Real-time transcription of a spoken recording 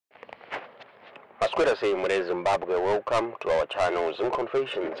Askwera say mure Zimbabwe, welcome to our channel Zim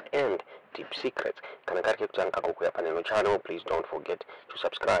Confessions and Deep Secrets. Kana kati kutanga kukuya paneno channel, please don't forget to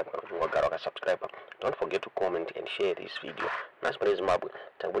subscribe. Don't forget to comment and share this video. Nas mure Zimbabwe,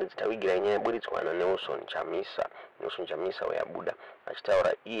 taburi zitawigira yenye buri twana Nelson Nchamisa we Buddha.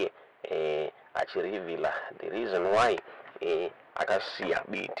 Achitaura iye achirivila the reason why akasiya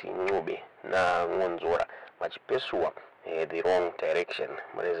Biti Ncube na Ngonzora vachipesua the wrong direction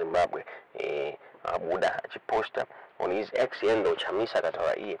mure Zimbabwe. Buddha achiposta on his ex handle Nchamisa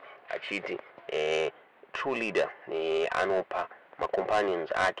akataura iye achiti true leader anopa ma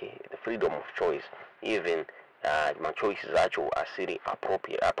companions ake the freedom of choice, even ma choices acho asiri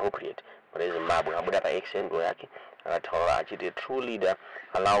appropriate mure Zimbabwe. Buddha pa ex handle yake akataura achiti true leader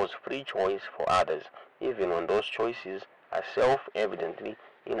allows free choice for others even when those choices are self-evidently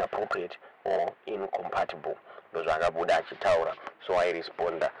inappropriate or incompatible. Those are Buddha achitaura. So I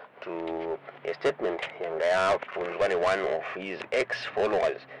respond to a statement from one of his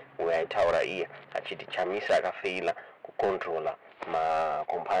ex-followers where Taura here achiti Nchamisa akafeila kucontrola ma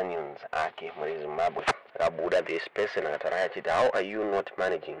companions ake mure Zimbabwe. Buddha this person akataura achiti, how are you not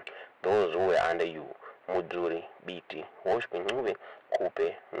managing those who were under you? Mudzuri, Biti, Welshman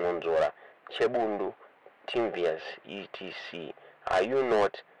Ncube Ngonzora, Chebundu, Timvias, etc. Are you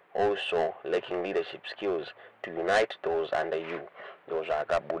not also lacking leadership skills to unite those under you? Those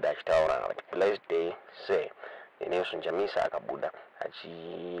are Buddha achitaura. But blessed day say Nelson Nchamisa akabuda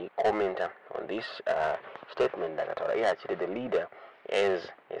achi commenter on this statement akataura iye achiti the leader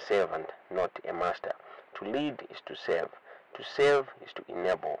is a servant, not a master. To lead is to serve. To serve is to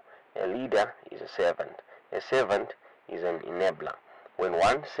enable. A leader is a servant. A servant is an enabler. When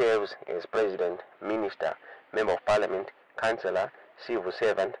one serves as president, minister, member of parliament, councillor, civil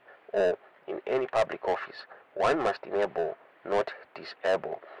servant, or in any public office, one must enable, not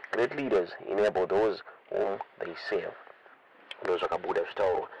disable. Great leaders enable those whom they serve. Those are Buddha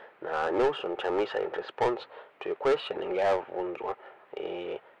Zvataurwa na Nelson Nchamisa in response to a question yavunzwa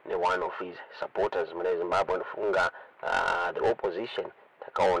one of his supporters mure Zimbabwe nfunga the opposition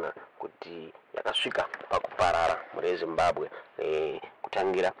takaona kuti yakasvika pakuparara mure Zimbabwe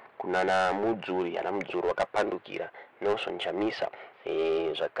kutangira kunana mudzuri wakapandukira Nelson Nchamisa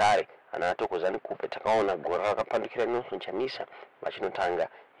zvakare anatokozani kupe takaona gora rakapandukira Nelson Nchamisa vachinotanga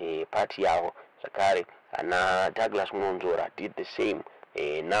party yavo zvakare ana Douglas Ngonzora did the same.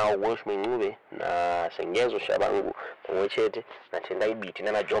 Now Welshman Ncube na Sengezo Shabangu pamwechete na Tendai Biti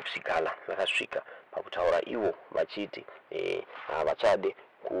na Job Sikala vakasvika pakutaura ivo vachiti vachade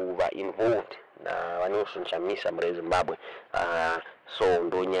kuva involved na Nelson Nchamisa mure Zimbabwe. So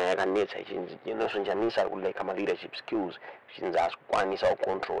ndo nyaya yakanetsa ichinzi Nelson Nchamisa kuleka ma leadership skills ichinzi asikukwanisa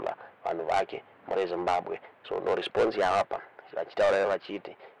kucontrola vanhu vake mure Zimbabwe. So no response yavapa vachitaura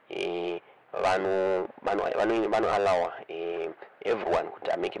vachiti vanu allow everyone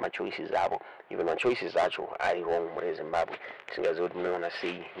kuti amake ma choices avo even when choices acho are wrong mure Zimbabwe. Singazivi kuti munoona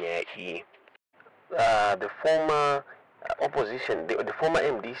sei nyaya iyi. The former opposition, the former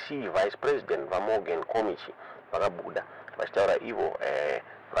MDC vice president Morgan Komichi vakabuda vachitaura ivo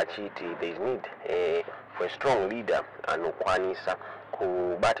vachiti there is need for a strong leader anokwanisa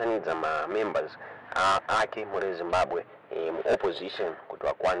kubatanidza ma members ake mure Zimbabwe opposition kuti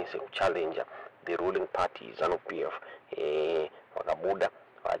vakwanise kuchallenge the ruling party ZANU-PF. Vakabuda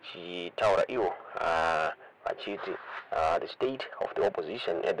vachitaura ivo vachiti the state of the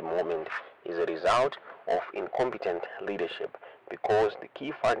opposition at the moment is a result of incompetent leadership because the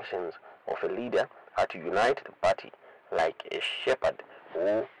key functions of a leader are to unite the party like a shepherd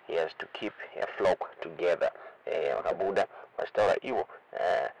who has to keep a flock together. Vakabuda vachitaura ivo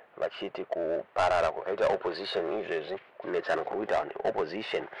vachiti kuparara kwakaita opposition izvezvi kunetsana kurikuita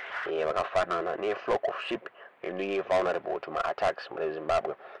opposition vakafanana ne flock of sheep really vulnerable to my attacks mure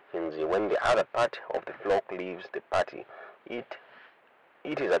Zimbabwe. When the other part of the flock leaves the party, it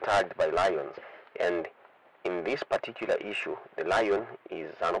is attacked by lions, and in this particular issue the lion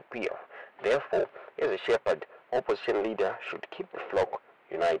is ZANU-PF. Therefore, as a shepherd, opposition leader should keep the flock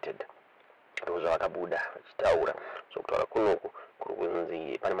united. Those are Buddha vachitaura. So kutaura kunoku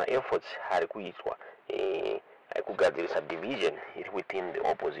kurikunzi pane ma efforts ari kuitwa ekugadzirisa division iri within the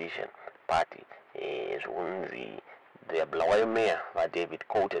opposition party. Zvikunzi the Bulawayo mayor David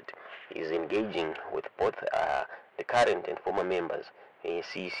quoted is engaging with both the current and former members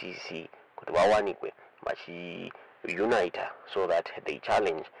CCC kuti vawanikwe vachiunita so that they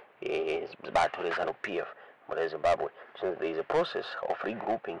challenge zibato rezANU-PF mure Zimbabwe. Since there is a process of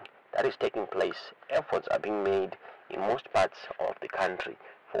regrouping that is taking place, efforts are being made in most parts of the country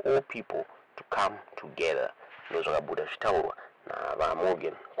for all people to come together. Ndozvakabuda zvitaurwa va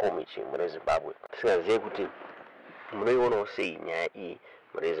Morgan Komichi muri Zimbabwe. Tisingazive kuti munoiona sei nyaya iyi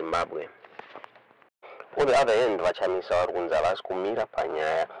muri Zimbabwe. On the other hand, VaChamisa vari kunzi havasi kumira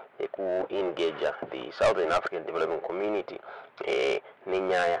panyaya yekuengaja the Southern African Development Community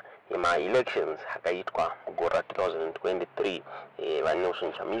nenyaya yema-elections akaitwa gore 2023 vaNelson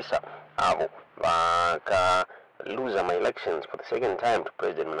Nchamisa avo vakalose ma-elections for the second time to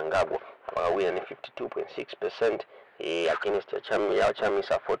President Mnangagwa vakawina ne52.6% against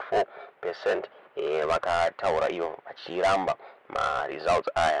yaChamisa 44%. Vakataura ivo vachiramba ma-results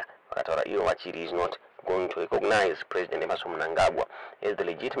aya, vakataura ivo vachiri is not going to recognize President Emerson Mnangagwa as the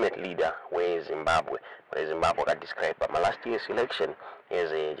legitimate leader where Zimbabwe got described by last year's election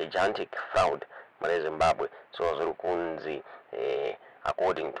as a gigantic fraud where Zimbabwe. So Zurukunzi,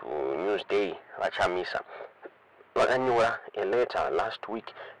 according to Newsday, VaChamisa vakanyora a letter last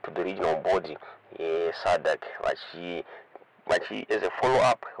week to the regional body SADC as a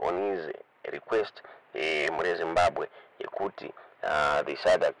follow-up on his request muri Zimbabwe yekuti the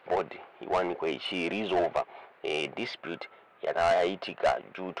SADC body iwanikwe ichiresolve a dispute yakaitika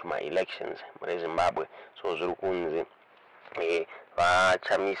due to my elections muri Zimbabwe. So zviri kunzi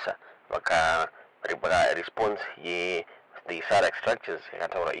VaChamisa response the SADC structures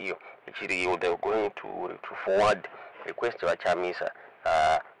yakataura iyo ichiri they were going to forward request VaChamisa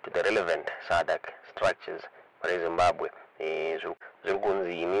to the relevant SADC structures muri Zimbabwe. Zviri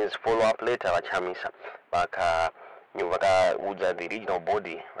kunzi means follow-up letter VaChamisa vakaudza the regional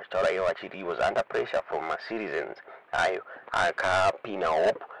body vachitaura ivo vachiti he was under pressure from citizens ayo akapina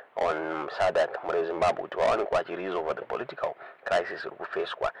hope on SADC muri Zimbabwe kuti vawanikwa vachiresolve the political crisis iri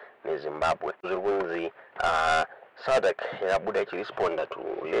kufeswa neZimbabwe. Zviri kunzi SADC yakabuda ichiresponda to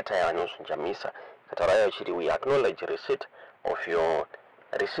letter yaNelson Nchamisa ikataura ivo ichiti we acknowledge receipt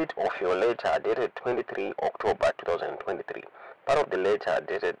of your letter dated 23 October 2023. Part of the letter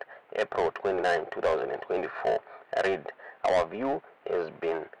dated April 29, 2024 read, our view has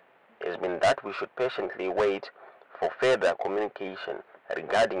been that we should patiently wait for further communication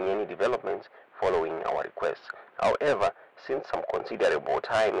regarding any developments following our requests. However, since some considerable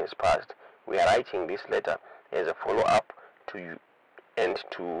time has passed, we are writing this letter as a follow-up to you and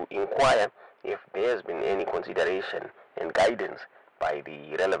to inquire if there has been any consideration and guidance by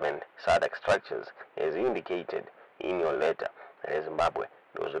the relevant SADC structures as indicated in your letter. Zimbabwe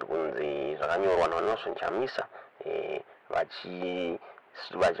zviri kunzi zvakanyorwa naNelson Nchamisa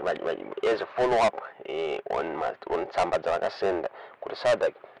as a follow-up on tsamba dzavakasenda kuti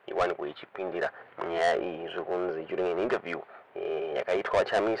SADC iwanikwe ichipindira munyaya iyi. Zviri kunzi during an interview yakaitwa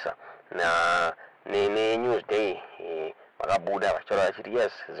VaChamisa neNewsday vakabuda vachitaura vachiti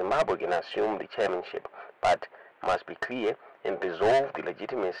yes, Zimbabwe can assume the chairmanship but must be clear and resolve the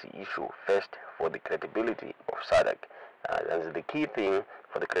legitimacy issue first for the credibility of SADC. That's the key thing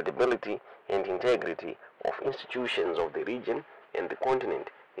for the credibility and integrity of institutions of the region and the continent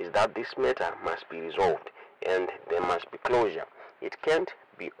is that this matter must be resolved and there must be closure. It can't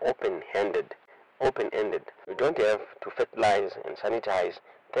be open-ended. We don't have to fertilize and sanitize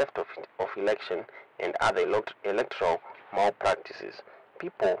theft of election and other electoral malpractices.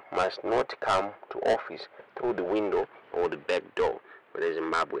 People must not come to office through the window or the back door in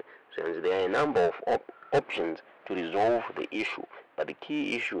Zimbabwe. So there are a number of options to resolve the issue, but the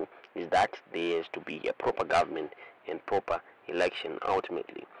key issue is that there has to be a proper government and proper election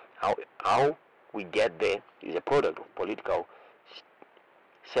ultimately. How we get there is a product of political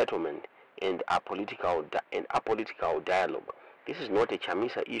settlement and apolitical dialogue. This is not a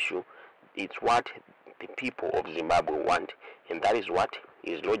Chamisa issue, it's what the people of Zimbabwe want, and that is what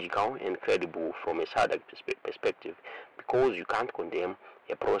is logical and credible from a SADC perspective, because you can't condemn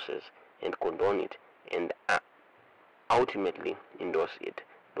a process and condone it and ultimately endorse it.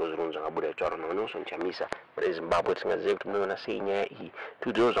 Those rules are about Nelson Nchamisa muri Zimbabwe. Tisingazive kuti munoona sei nyaya iyi.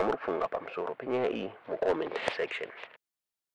 Tudziro zvamuri kufunga pamusoro penyaya iyi mu comment section.